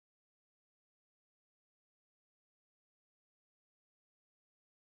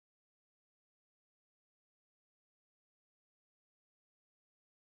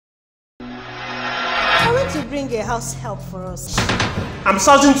bring a house help for us. I'm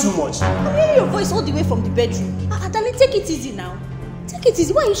shouting too much. I'm hearing your voice all the way from the bedroom. Darling, take it easy now. Take it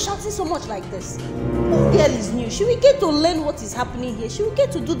easy. Why are you shouting so much like this? This girl is new. She will get to learn what is happening here. She will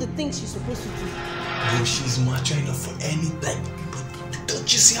get to do the things she's supposed to do. Bro, she's mature enough for anything.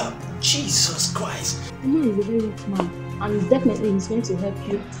 Don't you see her? Jesus Christ. I know he's a very rich man, and definitely he's going to help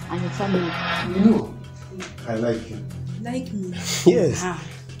you and your family. You know, I like him. Like me? Yes.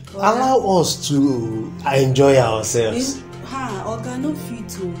 Allow us to enjoy ourselves. Oga, no fit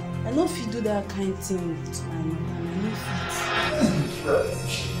to. I no fit do that kind thing to my mother. I no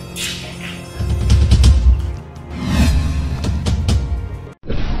fit.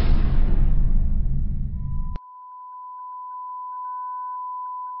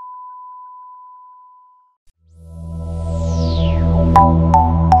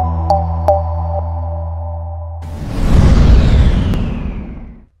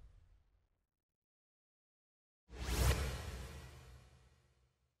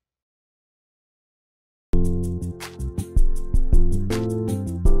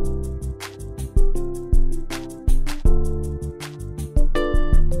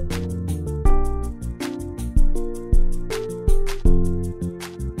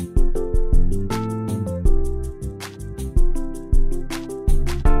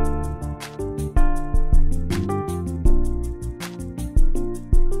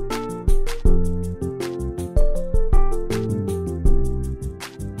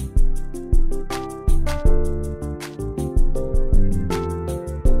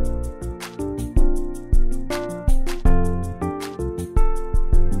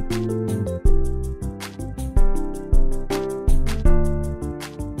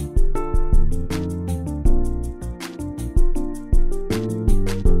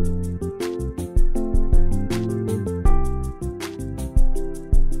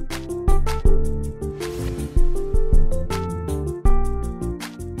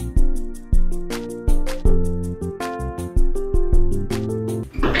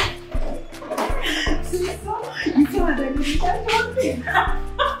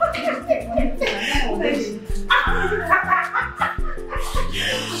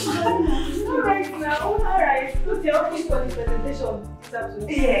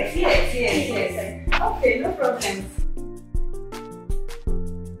 Yes. Okay, no problem.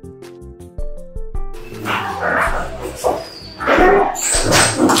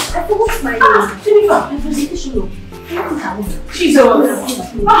 I forgot my presentation. Jesus.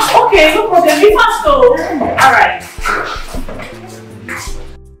 Okay, no problem. Be fast though. Alright.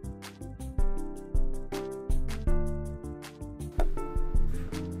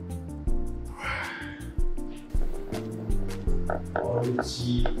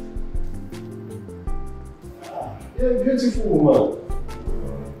 You're a beautiful woman.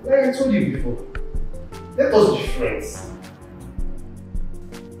 Like I told you before, let us be friends.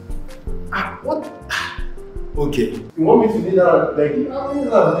 What? Okay. You want me to kneel down and beg you? I'll kneel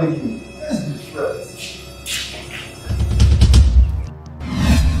down and beg you. Let's be friends.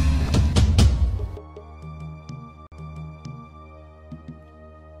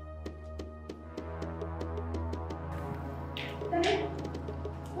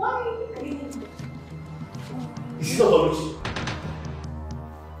 Is it not Oluchi?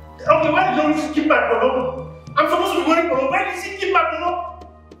 Okay, why did Oluchi keep my polo? I'm supposed to be wearing polo. Why did she keep my polo?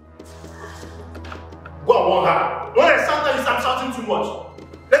 Go and warn her. When I shout at this, I'm shouting too much.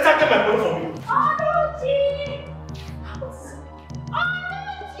 Let her get my polo for me. Oluchi!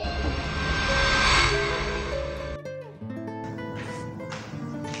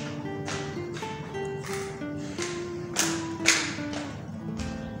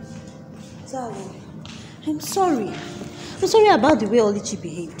 Darling, I'm sorry. I'm sorry about the way Oluchi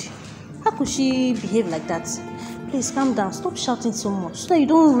behaved. How could she behave like that? Please calm down. Stop shouting so much so that you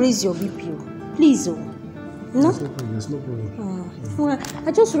don't raise your BP. Please, oh. No? There's no problem. Well,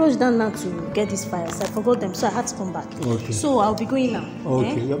 I just rushed down now to get these files. I forgot them, so I had to come back. Okay. So I'll be going now.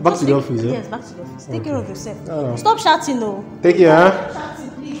 Okay. Eh? Back to the office, Yes, back to the office. Take care of yourself. Oh. Stop shouting, though. Take care, huh? Stop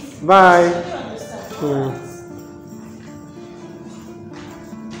shouting, please. Bye. Take care of yourself.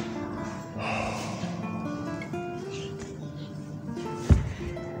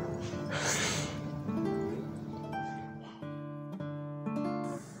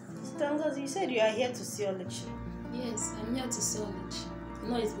 You said you are here to see Oluchi. Yes, I'm here to see Oluchi. You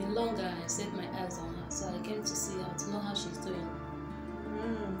know, it's been longer I set my eyes on her, so I came to see her to know how she's doing.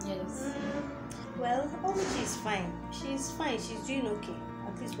 Yes. Well, Oluchi is fine. She's fine. She's doing okay.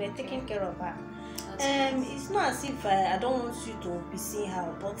 At least we're taking care of her. It's not as if I don't want you to be seeing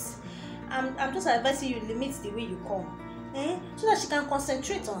her, but I'm just advising you limit the way you come, so that she can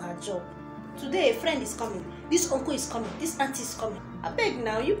concentrate on her job. Today a friend is coming, this uncle is coming, this auntie is coming. I beg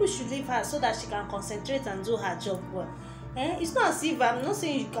now, you should leave her so that she can concentrate and do her job well. It's not as if I'm not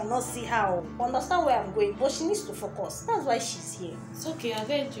saying you cannot see her or understand where I'm going, but she needs to focus. That's why she's here. It's okay, I've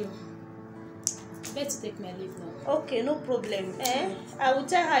heard you. I better take my leave now. Okay, no problem. I will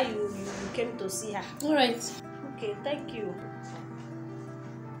tell her you came to see her. Alright. Okay, thank you.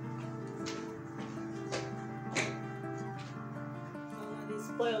 They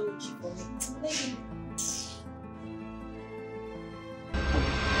spoil Uchi for me.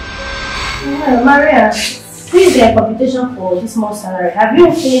 Maria, this is the computation for this month's salary. Have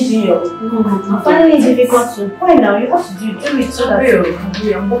you finished your I'm finding it difficult to. Why now? You have to do it so that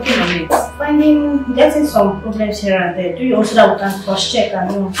I'm working on it. Getting some problems here and there. Do you so that we can cross check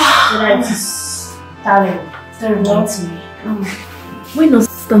and know whether it is talent? Why not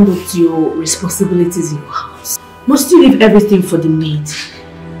stand up to your responsibilities in your house? Must you leave everything for the maid?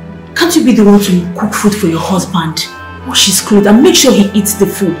 Can't you be the one to cook food for your husband? Wash his clothes and make sure he eats the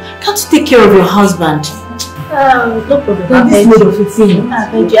food. Can't you take care of your husband? No problem. This mode of a thing.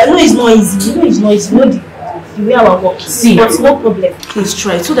 I know it's not easy. You know the way our work is. See, but no problem. Please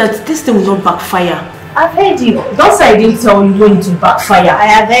try so that this thing will not backfire. I've heard you. Don't say I didn't tell you when it will backfire. I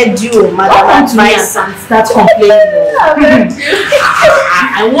have heard you, Madam Advice. And start complaining. I've heard you.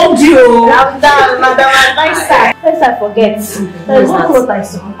 I want you. I'm done, Madam Advice. First I forget. There is one cloth I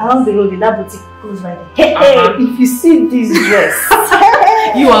saw around the road in that boutique close by there. Hey, if you see this dress.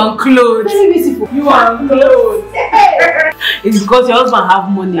 You are clothes. Very beautiful. You are clothes. It's because your husband have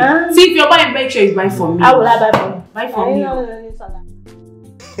money. See, if you're buying, make sure you buy for me. How will I buy for you? Buy for me.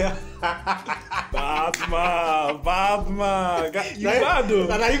 Batman. You bad though.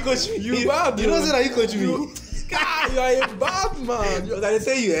 Now you coach me. You bad. You don't say that you coach me. You are a bad man. I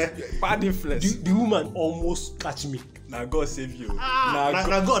say you Bad influence. The woman almost catch me. Now God save you.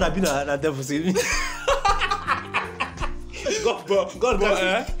 Now God have been a devil save me. God but God,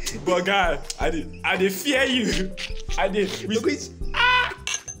 I did fear you. I did.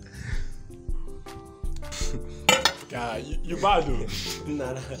 Yeah, you bad though.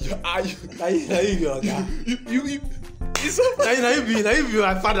 Nah. Now you be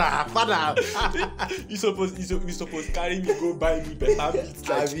my father. You supposed carry me go buy me better meat.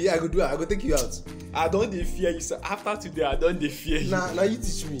 I go take you out. I don't dey fear you. So after today, I don't dey fear you. Now you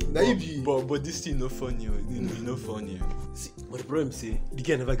teach me. Now you be. But this thing no funny. You know funny. See, but the problem say the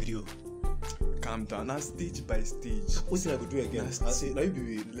girl never agree. Calm down. Now stage by stage. What's I go do again? I say now you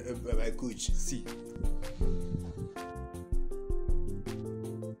be my coach. See.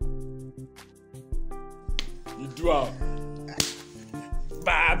 You do out.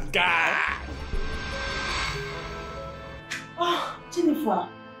 Bad guy. Oh, Jennifer,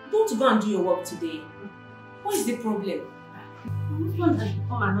 don't go and do your work today. What is the problem? My husband has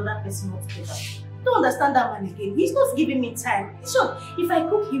become another person altogether. I don't understand that man again. He's not giving me time. So, if I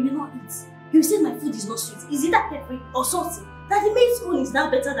cook, he will not eat. He will say my food is not sweet. Is it that peppery or salty? That the maid's own is now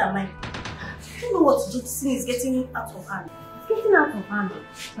better than mine. I don't know what to do. This thing is getting out of hand. It's getting out of hand.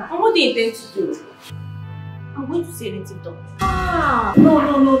 And what do you intend to do? I'm going to see a native doctor.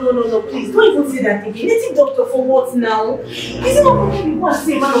 No, please. Don't even say that again. Native doctor for what now? Is it not going to be one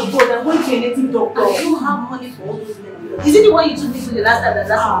say man of God and going to a native doctor? I don't have money for all those men. Is it the one you took me to the last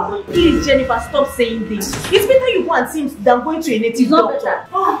time? Please, Jennifer, stop saying this. It's better you go and see him than going to a native doctor.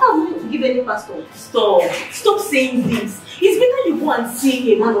 I have money to give any pastor. Stop saying this. It's better you go and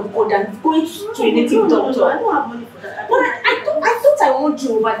see a man of God than going to a native doctor. I don't have money for that. But I thought I want you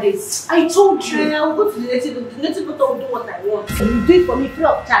over this. I told you. I will go to the native doctor. The native doctor will do what I want. You do it for me free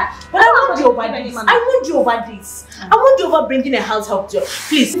of charge. But I want you over this. I want you over this. I want you over bringing a house help to you.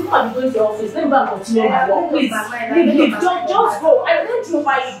 Please, before I'm going to your office, let me go and continue my work. Please, leave. Just go. I want you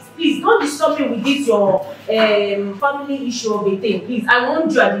over it. Please, don't disturb me with this your family issue of a thing. Please, I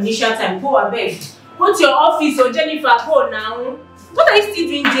want you at the initial time. Go abeg. Go to your office or Jennifer, go now. What are you still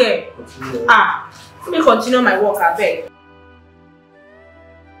doing there? Let me continue my work, abeg.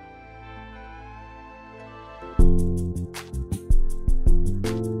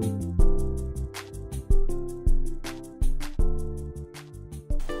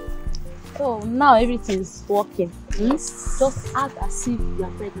 So now everything's working. Just act as if you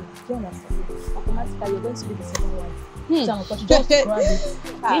are pregnant. Do you understand? Automatically, you're going to be the second wife. Just grab it.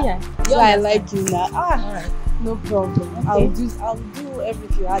 So I like you now. Alright. No problem. Okay. I'll do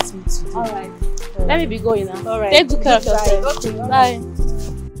everything you ask me to do. Alright. Let me be going now. Alright. Take good care of yourself. Okay. Bye.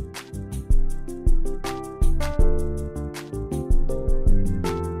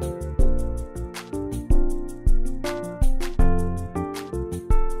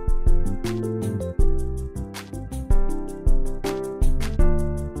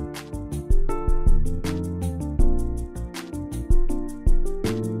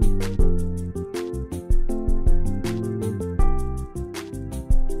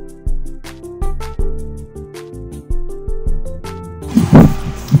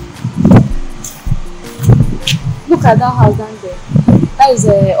 look at that house down there. That is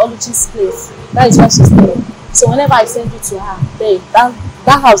Oluchi's place. That is where she's staying. So whenever I send you to her, there,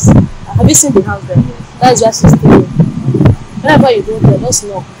 that house, have you seen the house there? That is where she's staying. Whenever you go there, just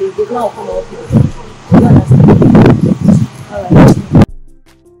knock. They now come up with you. You understand? Alright.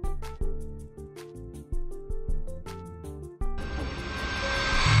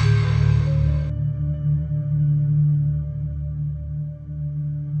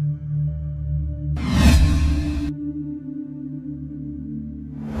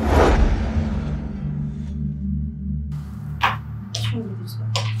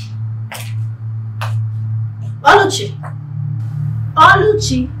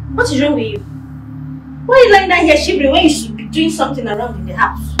 Oluchi, what is wrong with you? Why are you lying down here shivering when you should be doing something around in the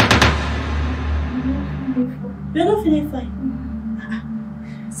house? You're not feeling fine.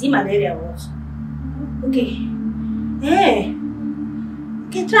 See malaria or what? Okay. Hey.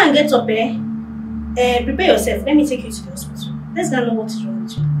 Okay, try and get up, prepare yourself. Let me take you to the hospital. Let's go know what is wrong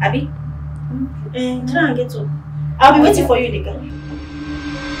with you. Abby? Try and get up. I'll be waiting for you in the car.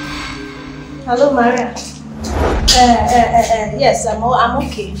 Hello, Maria. Yes, I'm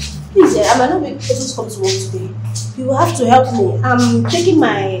okay. Please, I might not be able to come to work today. You will have to help me. I'm taking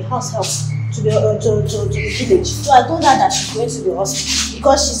my house help to the village. So I told her that she's going to the hospital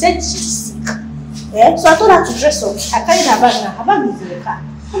because she said she's sick. Yeah? So I told her to dress up. I carried her bag now. Her bag is in the car.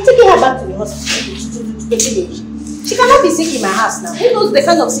 I'm taking her back to the hospital, to the village. She cannot be sick in my house now. Who knows the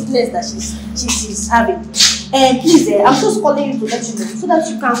kind of sickness that she's having? And please, I'm just calling you to let you know so that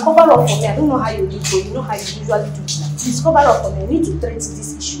you can cover up for me. I don't know how you do it, but you know how you usually do it now. Please cover up for me. I need to treat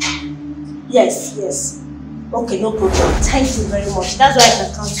this issue. Yes. Okay, no problem. Thank you very much. That's why I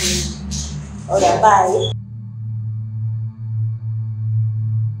can count on you. Alright, bye.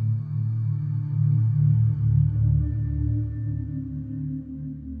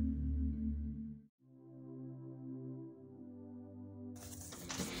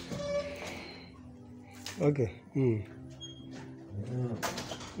 Okay.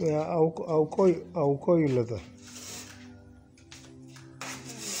 Yeah, I'll call you later.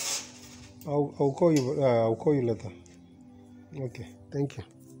 I'll call you later. Okay. Thank you.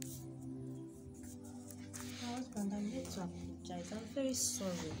 My husband, I'm here to apologize. I'm very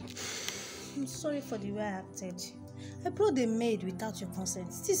sorry. I'm sorry for the way I acted. I brought the maid without your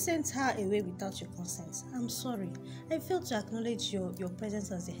consent. Still sent her away without your consent. I'm sorry. I failed to acknowledge your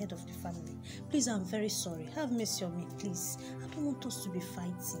presence as the head of the family. Please, I'm very sorry. Have mercy on me, please. I don't want us to be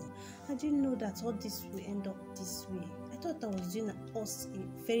fighting. I didn't know that all this will end up this way. I thought I was doing us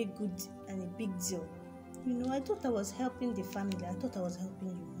a very good and a big deal. You know, I thought I was helping the family. I thought I was helping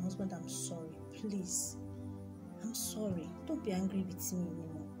you. My husband, I'm sorry. Please. I'm sorry. Don't be angry with me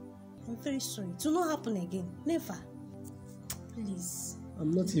anymore. I'm very sorry. It will not happen again. Never. Please.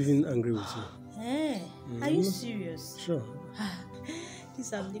 I'm not even angry with you. Hey, are you serious? Sure.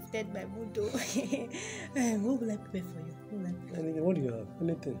 This have lifted my mood though. What will I prepare for you? Anything. What do you have?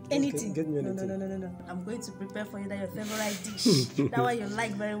 Anything. Anything? Get me anything. No. I'm going to prepare for you that your favorite dish. That one you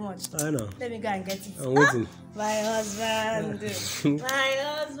like very much. I know. Let me go and get it. I'm waiting. My husband. My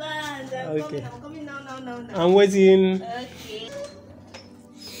husband. I'm coming now. I'm waiting. Okay.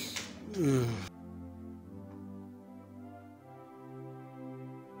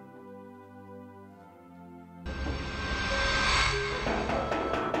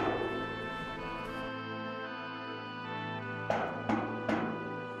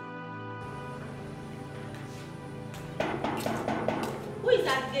 Who is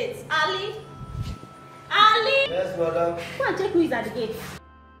at the gate? Ali? Ali? Yes, madam. Go and check who is at the gate.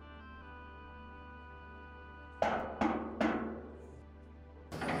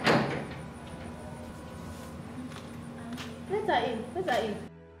 Let her in.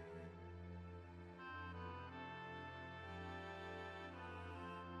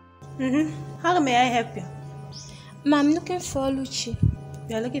 How may I help you? Ma'am, I'm looking for Oluchi.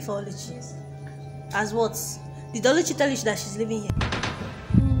 You are looking for Oluchi? As what? Did Oluchi tell you that she's living here?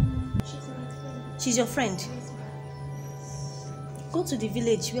 She's your friend? Go to the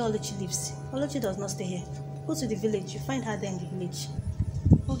village where Oluchi lives. Oluchi does not stay here. Go to the village. You find her there in the village.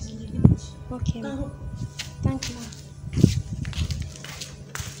 Go to the village. Okay, ma'am. Thank you, ma'am.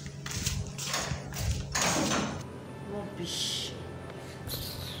 Rubbish.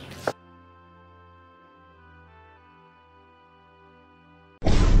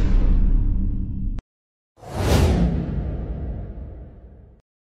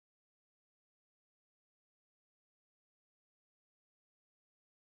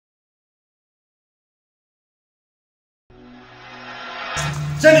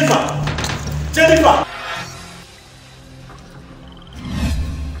 Jennifer!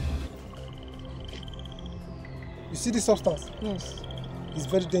 see this substance? Yes. It's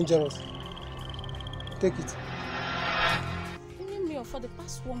very dangerous. Take it. For the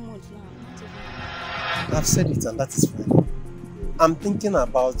past 1 month now, not even. I've said it and that is fine. I'm thinking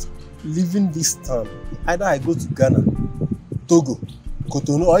about leaving this town. Either I go to Ghana, Togo,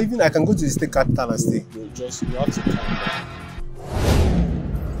 Cotonou, or even I can go to the state capital and stay. You have to calm down.